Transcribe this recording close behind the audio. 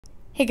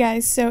Hey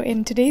guys, so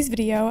in today's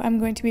video I'm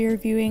going to be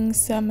reviewing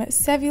some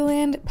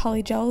Saviland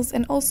polygels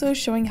and also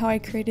showing how I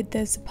created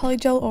this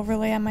polygel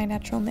overlay on my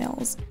natural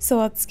nails. So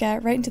let's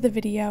get right into the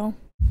video.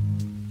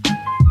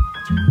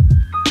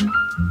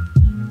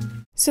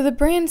 So the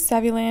brand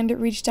Saviland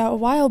reached out a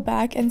while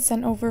back and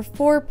sent over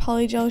 4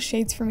 polygel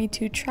shades for me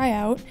to try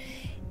out,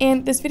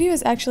 and this video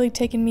has actually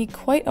taken me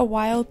quite a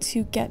while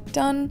to get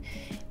done.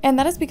 And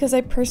that is because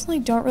I personally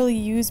don't really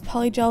use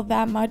polygel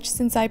that much,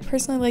 since I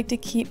personally like to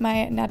keep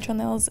my natural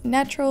nails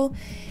natural,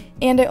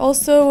 and I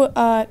also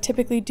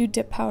typically do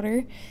dip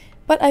powder.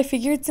 But I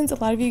figured since a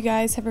lot of you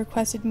guys have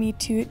requested me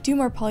to do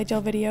more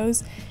polygel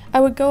videos,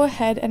 I would go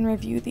ahead and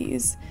review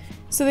these.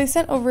 So they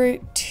sent over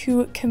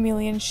 2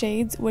 chameleon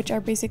shades, which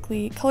are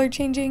basically color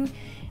changing,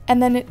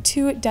 and then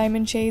 2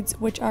 diamond shades,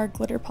 which are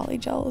glitter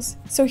polygels.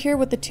 So here are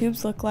what the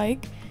tubes look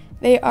like.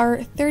 They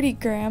are 30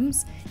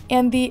 grams,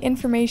 and the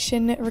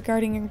information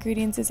regarding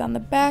ingredients is on the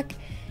back.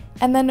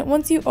 And then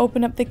once you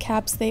open up the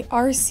caps, they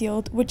are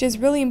sealed, which is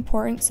really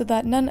important so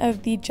that none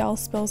of the gel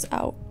spills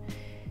out.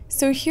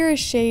 So here is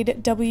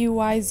shade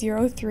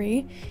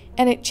WY03,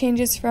 and it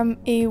changes from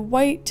a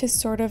white to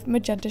sort of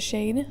magenta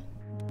shade.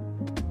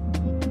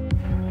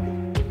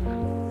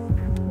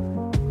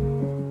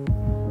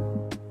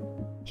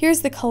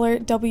 Here's the color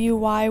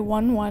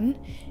WY11,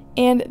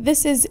 and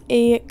this is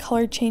a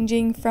color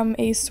changing from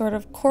a sort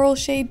of coral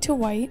shade to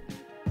white.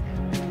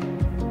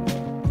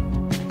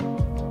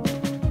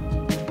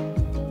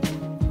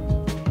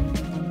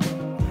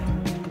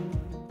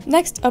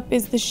 Next up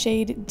is the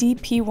shade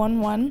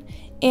DP11,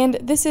 and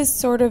this is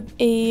sort of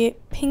a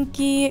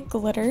pinky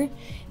glitter.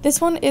 This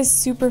one is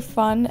super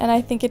fun, and I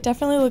think it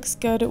definitely looks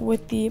good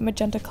with the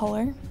magenta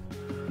color.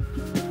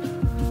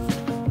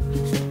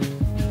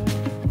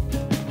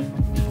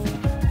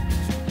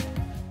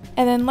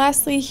 And then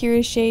lastly, here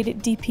is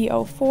shade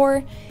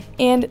DP04,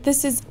 and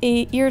this is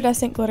a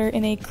iridescent glitter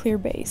in a clear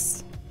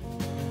base.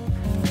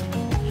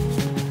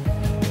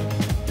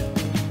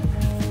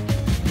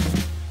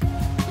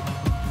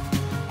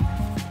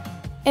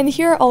 And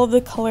here are all of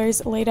the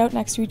colors laid out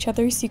next to each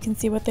other so you can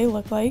see what they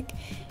look like.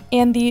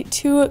 And the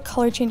 2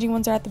 color changing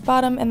ones are at the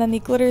bottom, and then the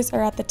glitters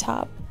are at the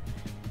top.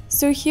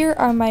 So here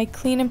are my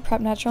clean and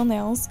prep natural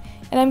nails,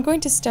 and I'm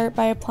going to start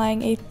by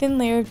applying a thin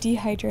layer of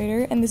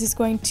dehydrator, and this is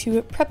going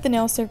to prep the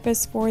nail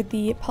surface for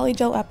the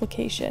polygel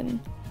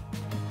application.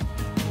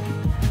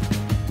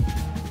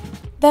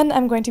 Then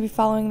I'm going to be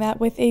following that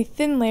with a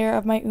thin layer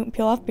of my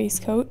peel off base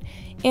coat,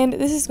 and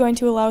this is going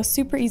to allow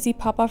super easy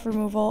pop-off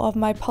removal of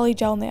my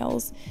polygel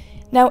nails.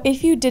 Now,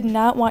 if you did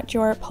not want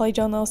your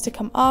polygel nails to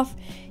come off,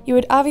 you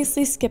would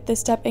obviously skip this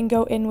step and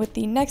go in with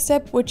the next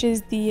step, which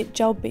is the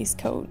gel base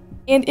coat.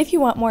 And if you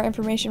want more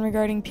information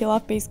regarding peel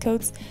off base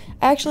coats,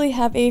 I actually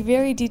have a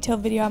very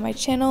detailed video on my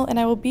channel, and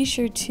I will be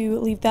sure to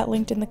leave that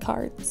linked in the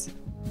cards.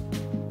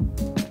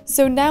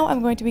 So now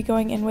I'm going to be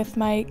going in with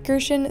my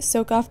Gershon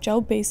Soak Off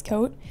Gel Base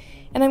Coat,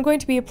 and I'm going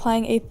to be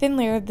applying a thin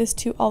layer of this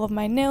to all of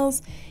my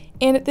nails,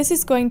 and this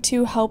is going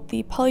to help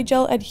the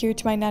polygel adhere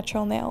to my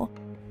natural nail.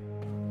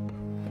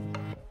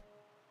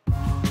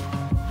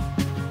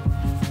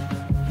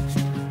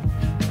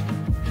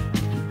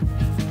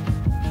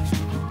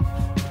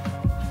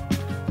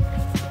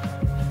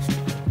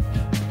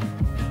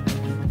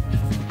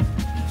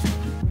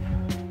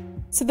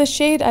 So the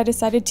shade I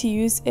decided to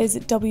use is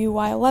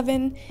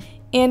WY11,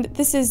 and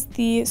this is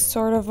the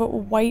sort of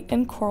white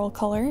and coral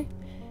color.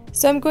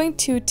 So I'm going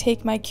to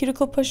take my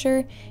cuticle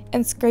pusher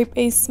and scrape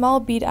a small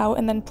bead out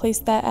and then place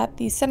that at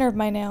the center of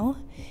my nail.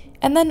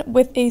 And then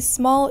with a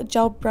small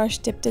gel brush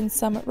dipped in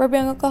some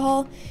rubbing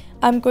alcohol,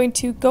 I'm going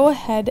to go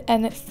ahead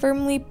and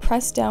firmly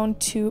press down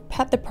to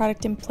pat the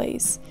product in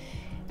place.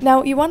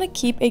 Now, you want to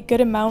keep a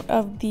good amount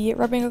of the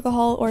rubbing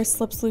alcohol or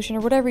slip solution or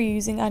whatever you're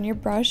using on your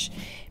brush,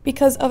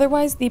 because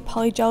otherwise the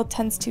polygel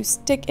tends to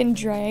stick and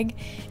drag,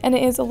 and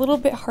it is a little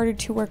bit harder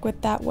to work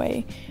with that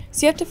way.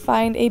 So you have to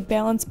find a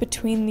balance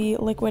between the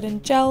liquid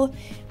and gel,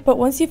 but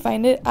once you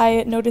find it,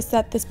 I noticed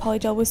that this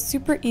polygel was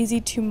super easy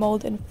to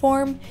mold and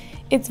form.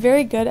 It's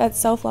very good at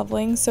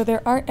self-leveling, so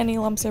there aren't any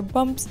lumps or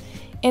bumps,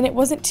 and it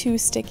wasn't too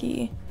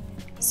sticky.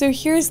 So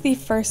here's the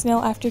first nail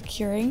after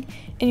curing,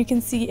 and you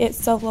can see it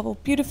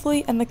self-leveled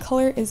beautifully and the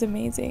color is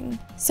amazing.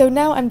 So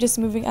now I'm just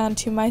moving on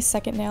to my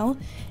second nail,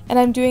 and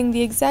I'm doing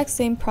the exact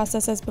same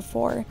process as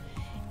before.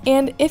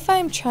 And if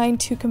I'm trying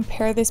to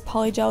compare this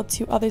polygel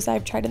to others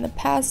I've tried in the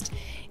past,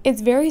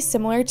 it's very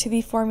similar to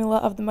the formula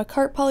of the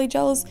Macart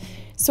polygels,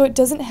 so it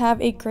doesn't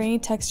have a grainy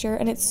texture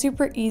and it's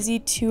super easy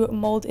to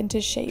mold into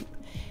shape.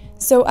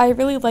 So I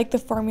really like the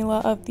formula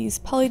of these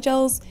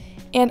polygels,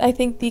 and I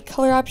think the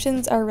color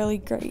options are really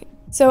great.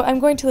 So I'm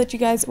going to let you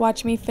guys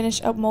watch me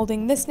finish up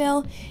molding this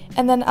nail,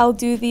 and then I'll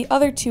do the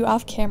other 2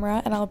 off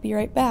camera and I'll be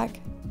right back.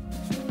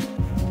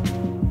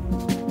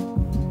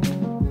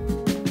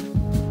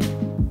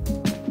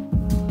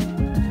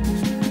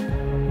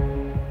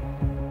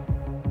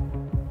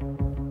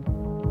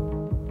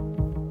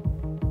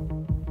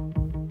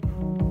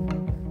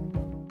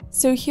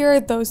 So here are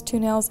those two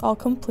nails all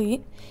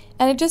complete,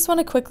 and I just want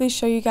to quickly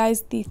show you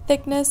guys the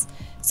thickness.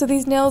 So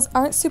these nails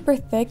aren't super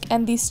thick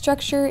and the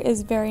structure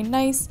is very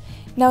nice.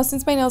 Now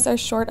since my nails are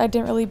short, I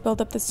didn't really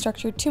build up the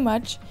structure too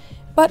much,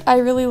 but I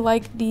really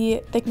like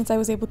the thickness I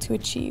was able to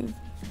achieve.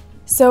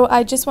 So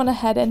I just went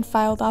ahead and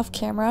filed off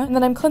camera, and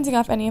then I'm cleansing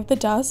off any of the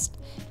dust.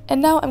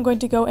 And now I'm going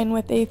to go in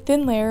with a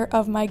thin layer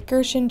of my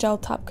Gershon gel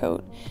top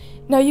coat.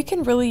 Now you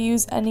can really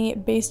use any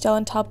base gel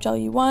and top gel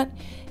you want.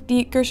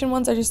 The Gershon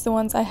ones are just the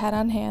ones I had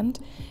on hand,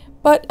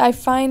 but I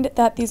find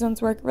that these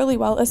ones work really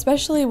well,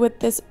 especially with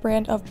this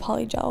brand of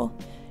polygel.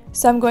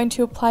 So I'm going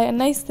to apply a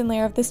nice thin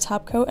layer of this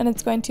top coat, and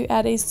it's going to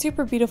add a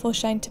super beautiful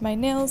shine to my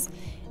nails.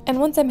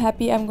 And once I'm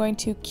happy, I'm going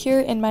to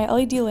cure in my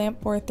LED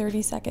lamp for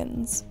 30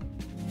 seconds.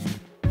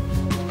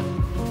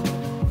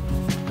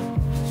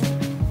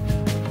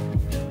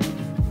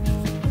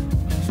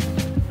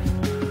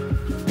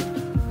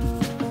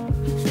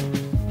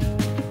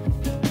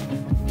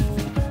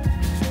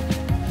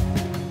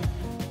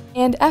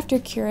 And after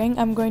curing,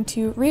 I'm going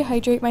to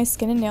rehydrate my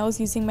skin and nails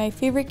using my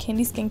favorite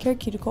Candy Skincare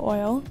cuticle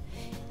oil.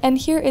 And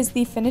here is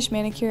the finished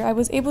manicure I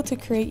was able to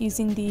create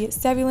using the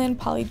Saviland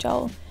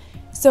polygel.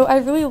 So I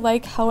really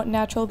like how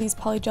natural these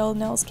polygel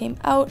nails came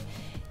out.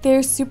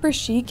 They're super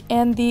chic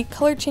and the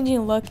color changing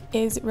look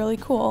is really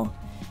cool.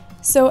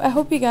 So I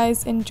hope you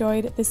guys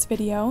enjoyed this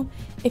video.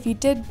 If you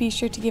did, be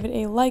sure to give it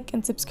a like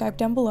and subscribe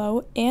down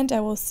below, and I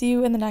will see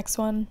you in the next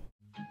one.